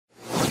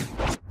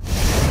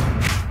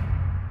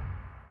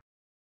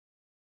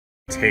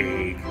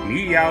Take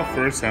me out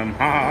for some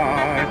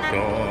hot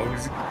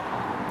dogs.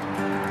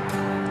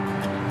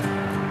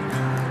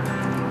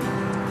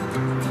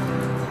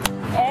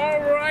 All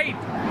right.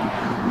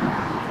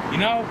 You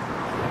know,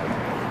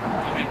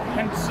 I'm in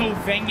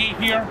Pennsylvania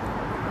here.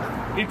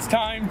 It's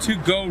time to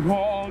go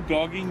raw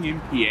dogging in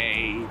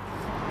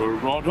PA. We're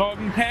raw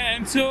dogging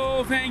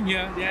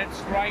Pennsylvania.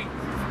 That's right.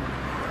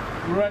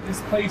 We're at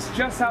this place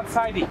just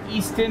outside of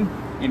Easton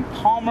in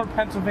Palmer,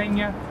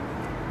 Pennsylvania.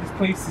 This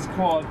place is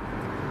called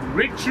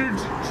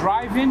Richard's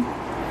Drive-In,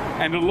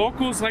 and the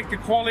locals like to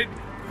call it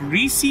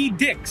Greasy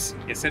Dick's.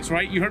 Yes, that's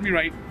right, you heard me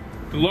right.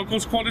 The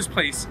locals call this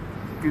place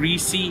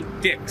Greasy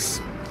Dick's.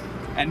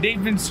 And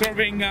they've been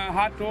serving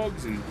hot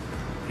dogs and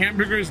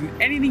hamburgers and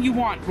anything you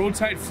want,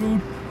 roadside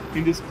food,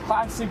 in this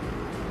classic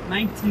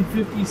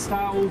 1950s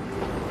style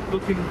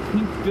looking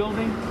pink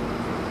building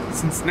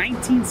since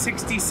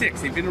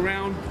 1966. They've been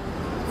around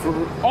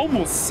for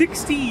almost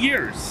 60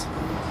 years.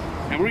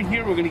 And we're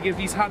here, we're gonna give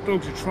these hot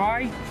dogs a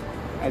try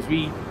as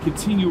we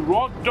continue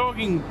raw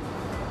dogging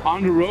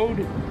on the road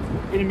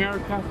in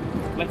America.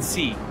 Let's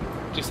see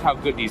just how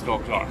good these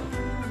dogs are.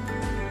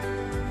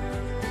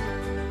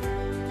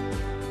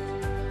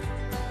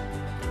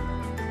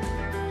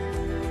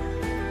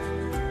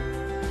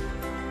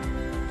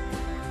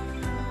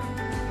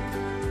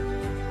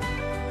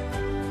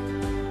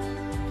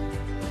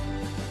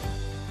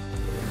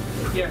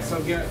 Yes,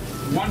 I'll get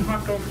one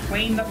hot dog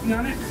plain, nothing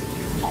on it.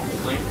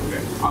 Plain,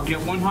 okay. I'll get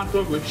one hot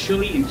dog with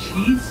chili and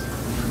cheese.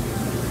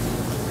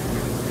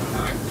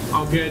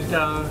 I'll get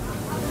an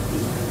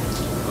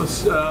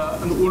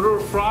order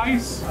of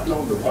fries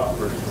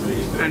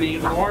and a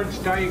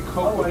large Diet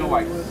Coke with no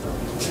ice.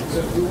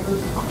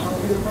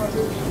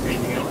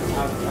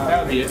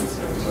 That'll be it.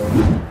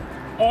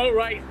 All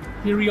right,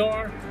 here we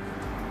are.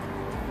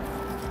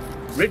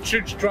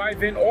 Richard's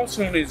Drive-In,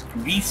 also known as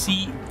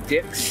Greasy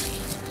Dick's.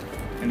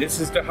 And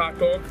this is the hot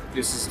dog.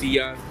 This is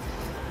the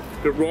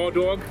raw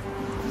dog.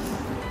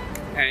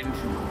 And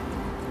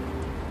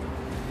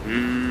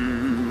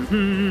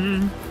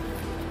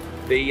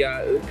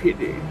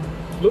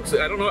looks,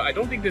 I don't know, I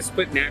don't think they're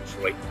split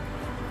naturally.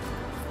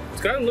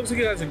 It looks like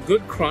it has a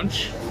good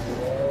crunch.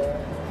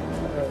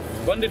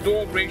 Bun to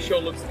dog ratio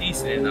looks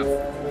decent enough.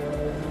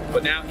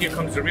 But now here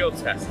comes the real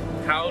test.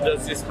 How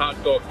does this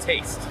hot dog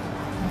taste?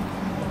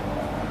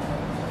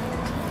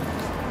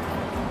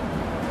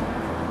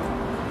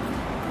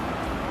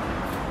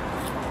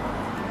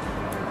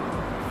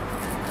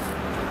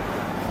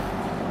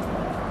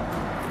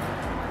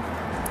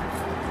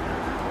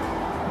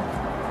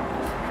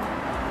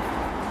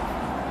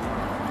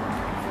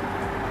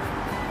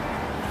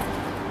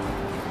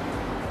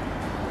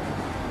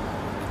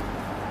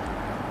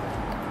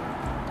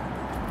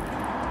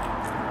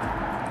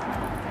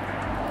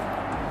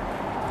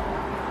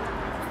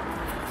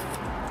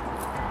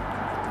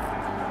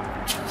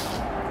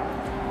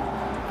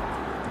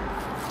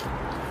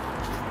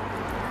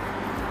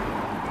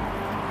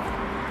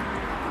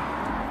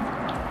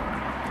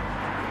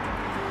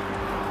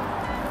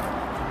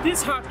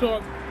 This hot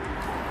dog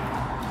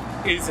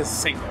is a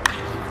single.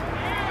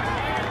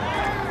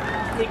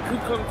 It could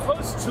come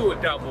close to a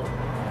double,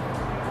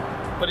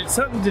 but it's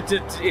something that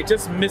it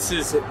just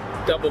misses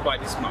double by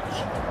this much.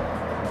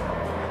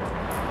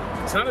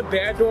 It's not a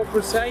bad dog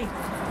per se,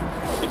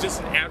 it's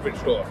just an average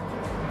dog.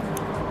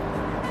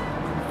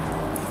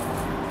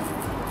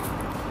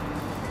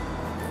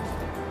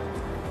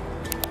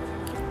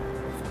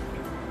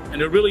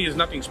 And there really is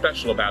nothing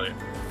special about it.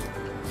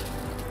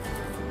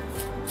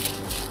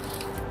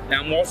 Now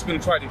I'm also going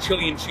to try the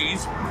chili and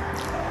cheese.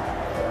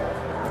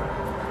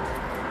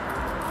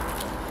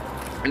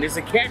 And there's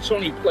a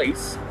catch-only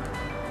place.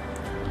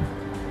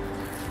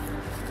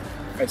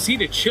 I see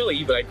the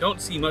chili, but I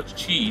don't see much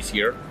cheese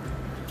here.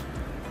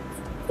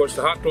 Of course,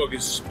 the hot dog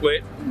is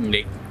split, and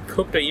they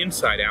cook the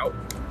inside out.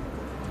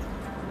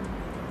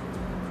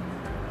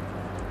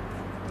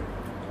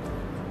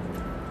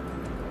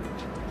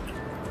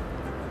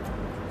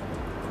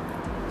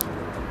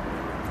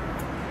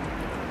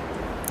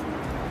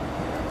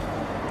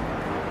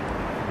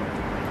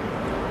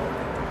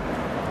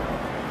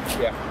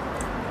 Yeah.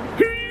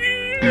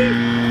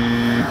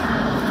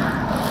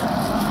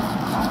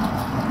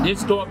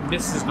 This dog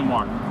misses the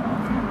mark.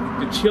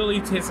 The chili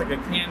tastes like a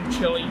canned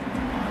chili.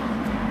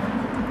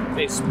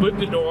 They split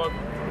the dog.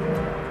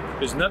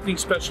 There's nothing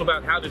special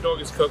about how the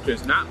dog is cooked.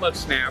 There's not much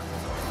snap.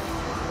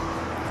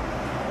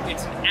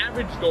 It's an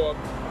average dog.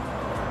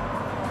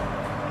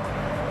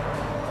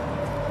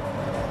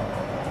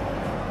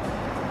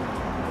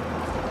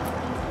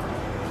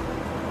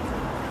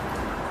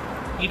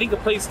 You think a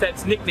place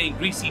that's nicknamed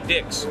Greasy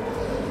Dick's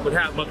would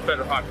have much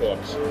better hot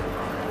dogs.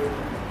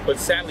 But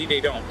sadly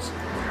they don't.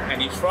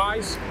 And these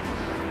fries,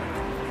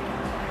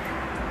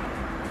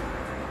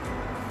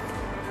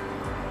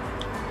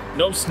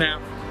 no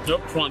snap, no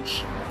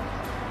crunch,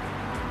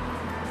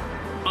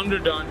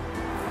 underdone,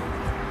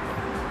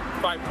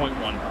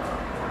 5.1.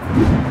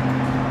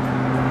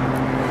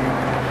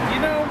 You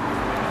know,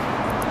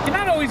 you're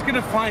not always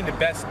gonna find the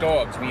best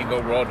dogs when you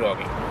go raw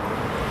dogging.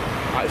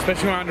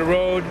 especially on the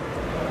road.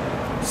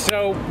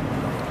 So,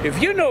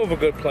 if you know of a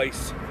good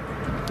place,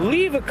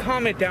 leave a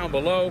comment down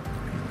below.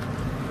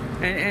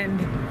 And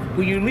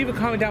when you leave a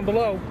comment down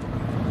below,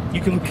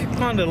 you can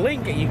click on the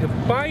link and you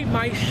can buy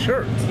my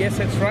shirt. Yes,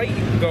 that's right. You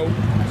can go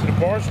to the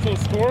Barstool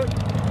store,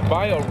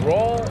 buy a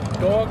raw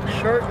dog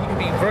shirt. You can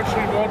be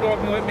virtually raw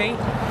dogging with me.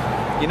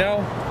 You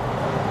know,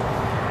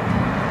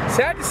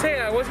 sad to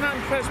say, I was not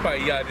impressed by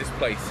this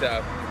place.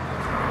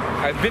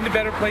 I've been to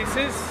better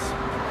places,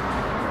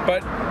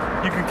 but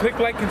you can click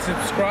like and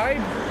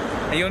subscribe,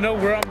 and you'll know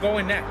where I'm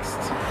going next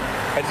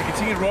as you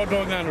continue raw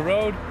dogging on the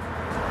road.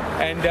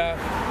 And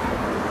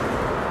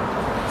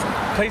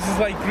places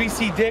like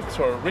Greasy Dick's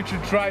or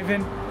Richard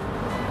Drive-In.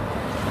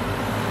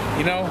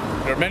 You know,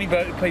 there are many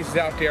better places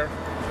out there.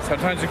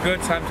 Sometimes they're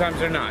good, sometimes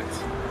they're not.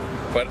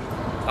 But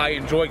I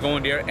enjoy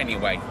going there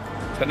anyway.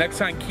 So next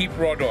time, keep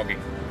raw dogging.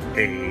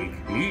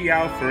 Take me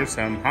out for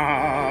some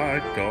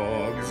hot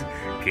dogs.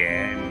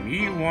 Get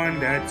me one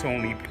that's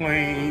only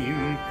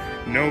plain.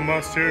 No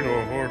mustard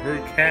or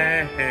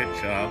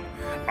ketchup.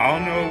 I'll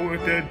know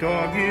what the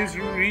dog is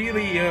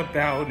really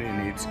about,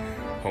 and it's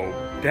hope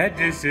that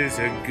this is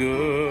a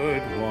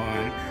good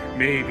one.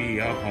 Maybe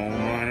a home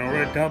run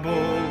or a double.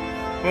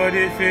 But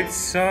if it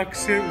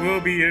sucks, it will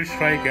be a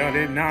strikeout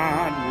and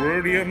not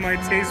worthy of my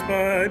taste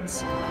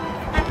buds.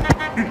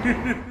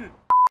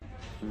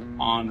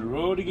 On the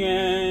road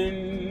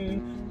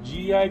again.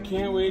 Gee, I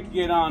can't wait to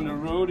get on the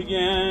road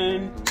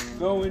again.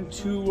 Going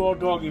to raw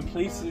dogging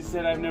places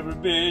that I've never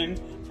been.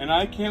 And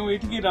I can't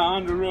wait to get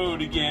on the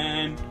road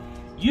again.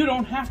 You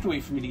don't have to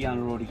wait for me to get on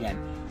the road again.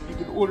 You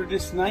can order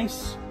this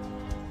nice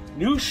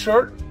new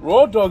shirt,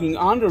 raw dogging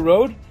on the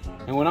road.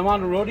 And when I'm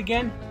on the road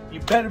again, you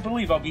better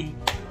believe I'll be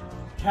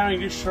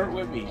carrying this shirt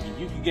with me.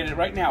 You can get it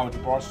right now at the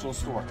Barstool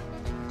store.